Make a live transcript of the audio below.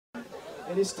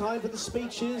It is time for the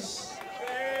speeches.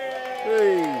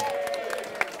 Hey.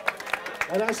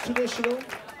 And as traditional,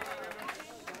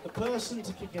 the person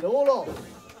to kick it all off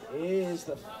is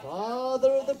the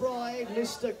father of the bride,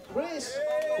 Mr. Chris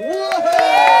Warhurst.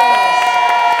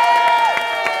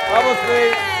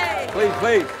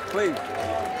 Please.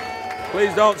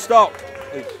 Please don't stop.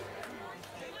 Please.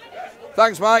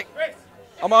 Thanks, Mike.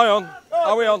 Am I on?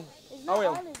 Are we on? Are we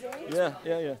on? Yeah.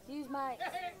 Use mics.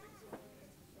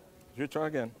 Should we try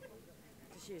again?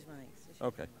 Just use mics.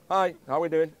 Okay. Hi, how are we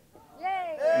doing?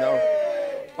 Yay! No.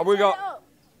 Have we got...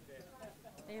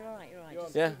 You're all right.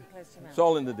 Just Yeah. keep it close to your mouth. It's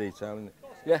all in the detail, isn't it?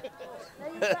 Yeah.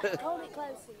 Hold it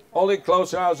closer. Hold it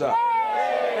closer, how's that?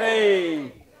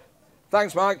 Hey!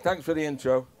 Thanks, Mike. Thanks for the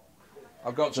intro.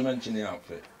 I've got to mention the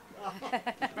outfit.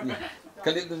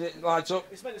 Does it light up?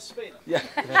 It's meant to spin. Yeah.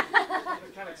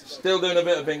 Still doing a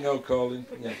bit of bingo calling.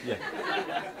 Yeah.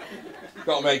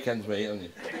 Got to make ends meet, haven't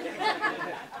you?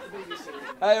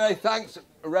 Anyway, thanks,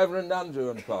 Reverend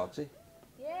Andrew and the party.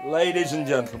 Yay. Ladies and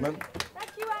gentlemen,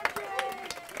 Thank you, Andrew.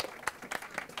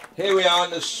 here we are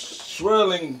in the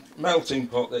swirling melting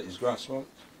pot that is Grassmont,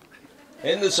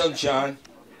 in the sunshine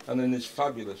and in this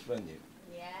fabulous venue.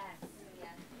 Yes.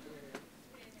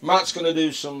 Matt's going to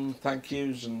do some thank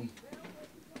yous and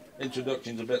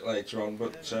introductions a bit later on,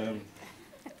 but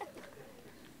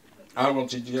I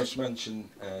wanted to just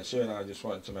mention, Sue and I just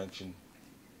wanted to mention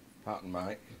Pat and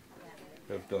Mike,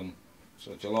 who have done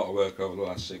such a lot of work over the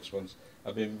last 6 months.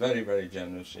 I've been very, very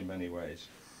generous in many ways.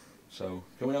 So,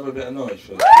 can we have a bit of noise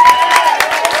for that?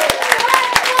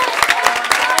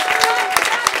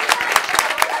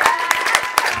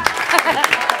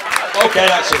 Okay,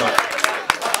 that's enough.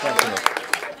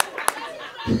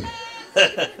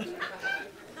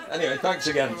 Anyway, thanks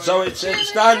again. So it's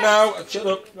time now. Shut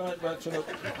up. Right, shut up.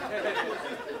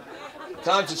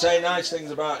 Time to say nice things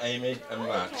about Amy and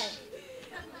Matt.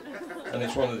 And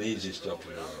it's one of the easiest jobs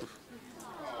in the world.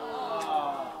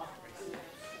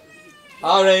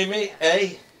 Our Amy,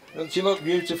 eh? Don't you look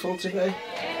beautiful today?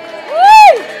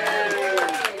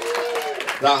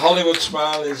 That Hollywood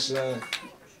smile is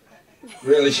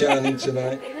really shining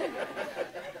tonight.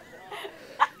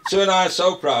 Sue and I are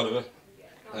so proud of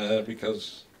her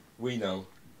because we know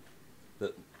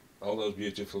that all those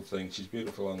beautiful things, she's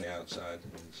beautiful on the outside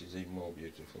and she's even more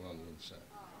beautiful on the inside.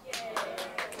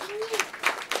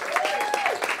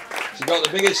 She's got the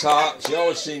biggest heart, she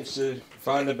always seems to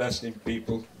find the best in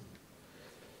people.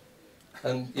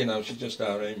 And, you know, she's just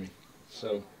our Amy.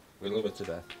 So, we love her to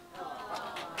death.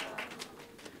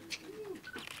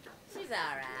 She's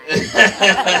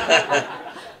alright.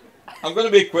 I'm going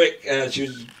to be quick. She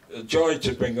was a joy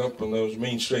to bring up on those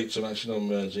mean streets of Ashton on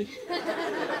Mersey.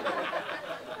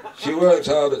 She worked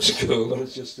hard at school and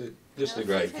was just a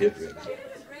great kid, really.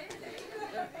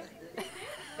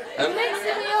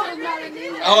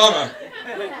 Oh, am I?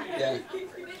 Yeah.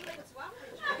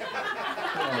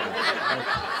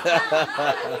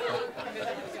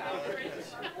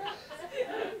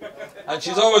 And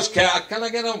she's always cared. Can I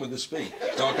get on with the speech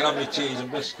so I can have my cheese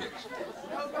and biscuits?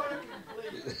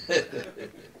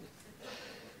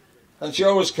 And she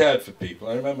always cared for people.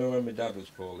 I remember when my dad was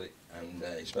poorly and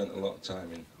he spent a lot of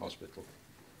time in hospital.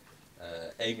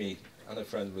 Amy and her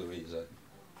friend Louisa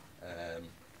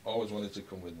always wanted to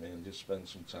come with me and just spend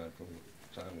some time with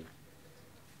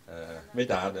my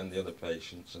dad and the other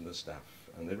patients and the staff.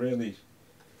 And they really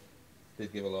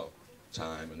did give a lot of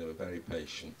time and they were very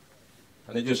patient.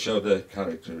 And it just showed their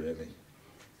character, really.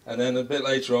 And then a bit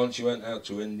later on, she went out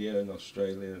to India and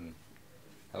Australia and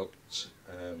helped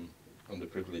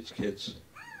underprivileged kids.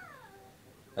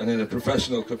 And in a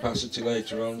professional capacity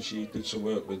later on, she did some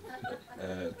work with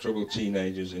troubled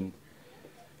teenagers in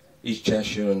East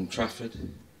Cheshire and Trafford.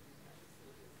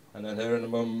 And then her and her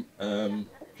mum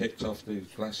kicked off the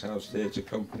Glasshouse Theatre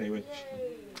Company, which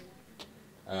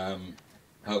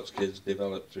helps kids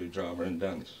develop through drama and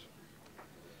dance.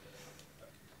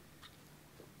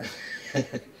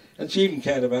 And she even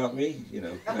cared about me, you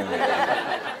know.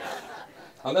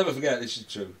 I'll never forget, this is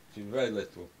true. She was very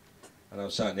little, and I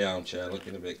was sat in the armchair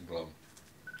looking a bit glum.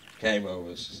 Came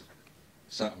over,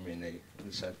 sat on my knee,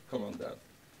 and said, "Come on, Dad,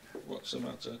 what's the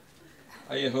matter?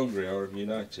 Are you hungry or have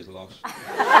United lost?" I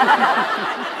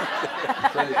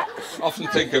often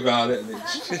think about it, and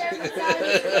it's...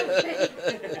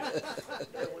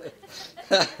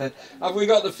 Have we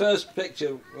got the first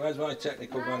picture? Where's my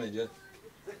technical manager?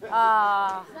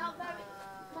 Ah.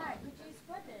 Mike, could you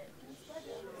spread it? Can you spread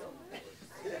it a little bit?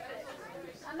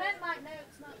 I meant Mike, no,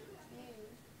 it's not you.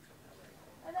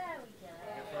 Oh, there we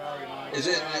go. Is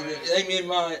it Amy in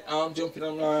my arm jumping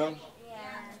on my arm?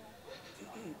 Yeah.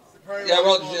 Yeah,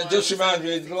 well, just remind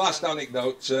me, the last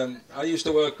anecdote, I used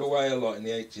to work away a lot in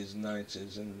the 80s and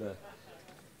 90s, and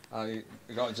I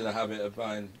got into the habit of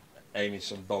buying Amy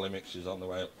some dolly mixtures on the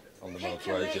way up on the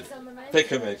motorway.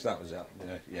 Pick a mix, that was it.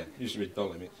 Yeah, used to be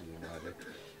dolly mixtures in my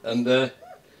day. And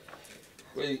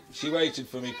she waited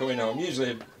for me coming home,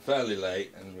 usually fairly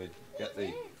late, and we'd get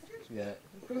the... Yeah,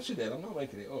 of course you did, I'm not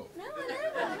making it up. No, I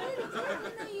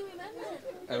didn't know you remembered.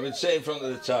 And we'd sit in front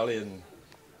of the tally and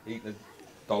eat the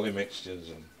dolly mixtures,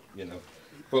 and you know.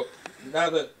 But now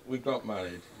that we've got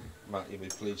married, Matt, you'll be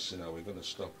pleased to know we're going to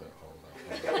stop at all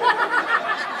that.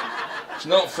 It's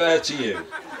not fair to you.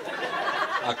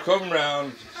 I come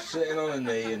round, sitting on a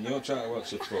knee, and you're trying to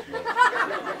watch the football.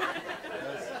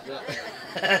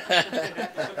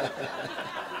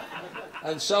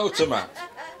 And so to Matt.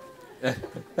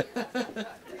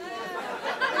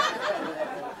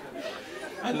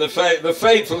 And the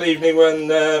fateful evening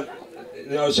when a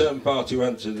certain party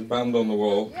went to the Band on the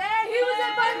Wall. Yeah, who was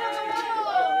that band on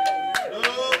the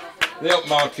wall?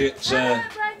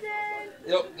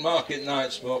 The upmarket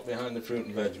night spot behind the fruit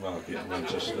and veg market in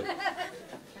Manchester.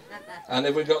 And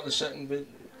have we got the second bit?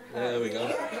 There we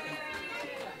go.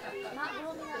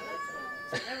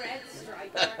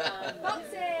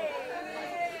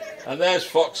 And there's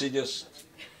Foxy just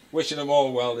wishing them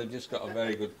all well. They've just got a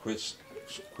very good quiz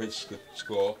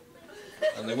score.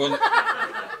 And they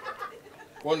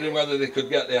wondering whether they could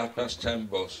get the 10:30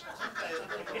 bus.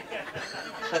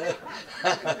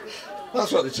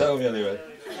 That's what they tell me anyway.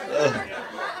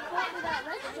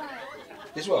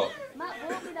 Is what? Matt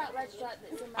bought me that red stripe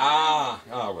that's in my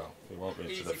Well, we won't be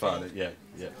into the fun. Yeah.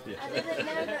 I didn't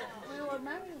know that we were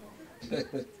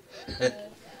married.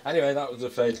 Anyway, that was a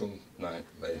fatal night,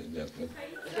 ladies and gentlemen.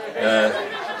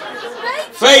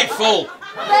 Fateful!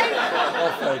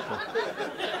 Not fatal.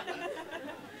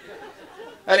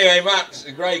 Anyway, Matt's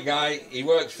a great guy. He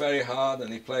works very hard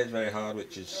and he plays very hard,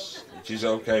 which is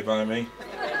okay by me.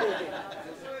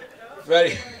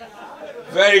 Very,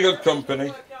 very good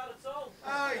company.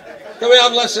 Can we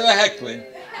have less of a heckling?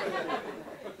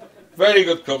 Very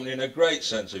good company and a great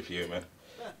sense of humour,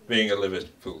 being a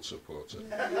Liverpool supporter.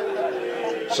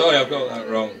 Sorry, I've got that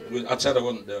wrong. I said I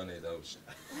wouldn't do any of those.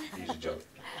 Easy job.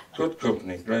 Good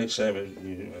company, great sense of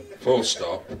humour, full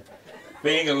stop.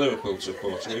 Being a Liverpool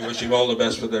supporter, we wish him all the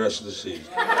best for the rest of the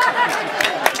season.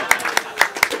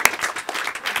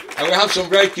 And we have some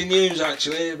breaking news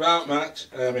actually about Matt.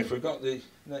 If we've got the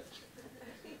next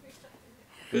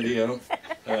video.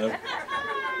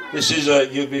 This is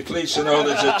you'll be pleased to know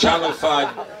there's a Channel 5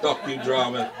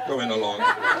 docudrama going along.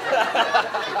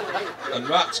 And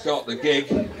Matt's got the gig.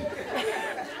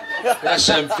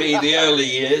 SMP, the early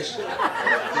years.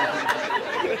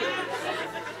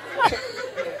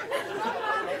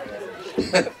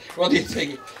 What do you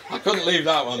think? I couldn't leave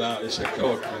that one out. It's a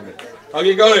cork. Have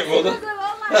you got it, Mother?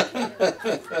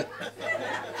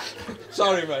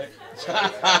 Sorry, mate.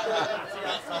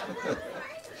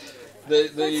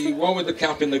 The one with the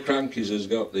cap in the Crankies has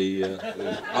got the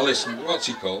Alice. What's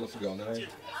he called? I forgot her name.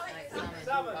 Alex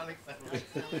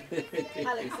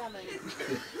Salmon.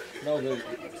 No,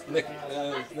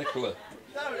 Nicola.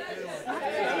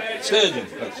 Sturgeon.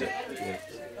 That's it. Yeah.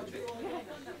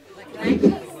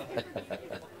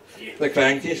 The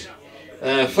Crankies.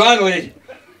 Finally,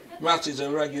 Matt is a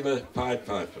regular Pied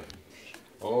Piper.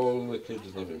 All the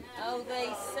kids love him. Oh,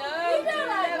 they so You don't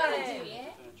like Matt, do you?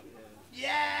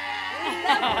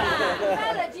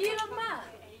 Bella, do you love Matt?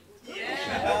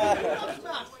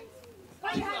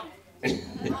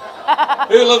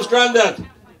 Who loves Grandad?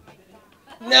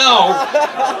 No!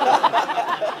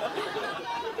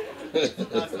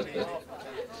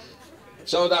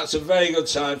 So that's a very good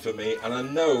sign for me, and I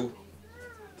know,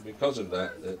 because of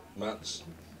that, that Matt's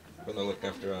going to look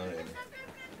after our Amy.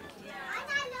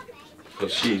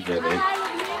 Because she's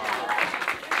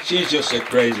just a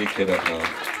crazy kid at home.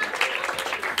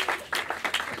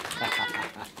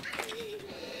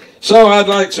 So I'd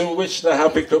like to wish the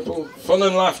happy couple fun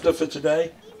and laughter for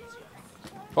today,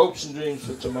 hopes and dreams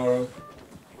for tomorrow,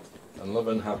 and love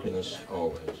and happiness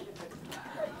always.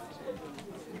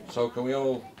 So can we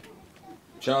all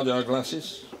charge our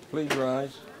glasses? Please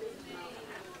rise.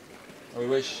 And we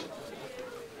wish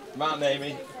Matt and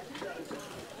Amy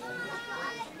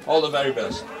all the very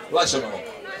best. Bless them all.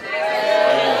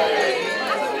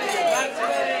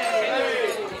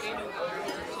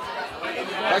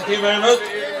 Thank you very much.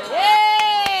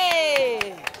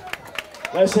 Yay!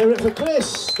 Let's hear it for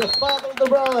Chris, the father of the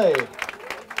bride.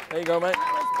 There you go, mate.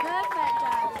 That was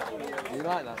perfect, Dad. You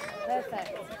like that?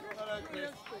 Perfect.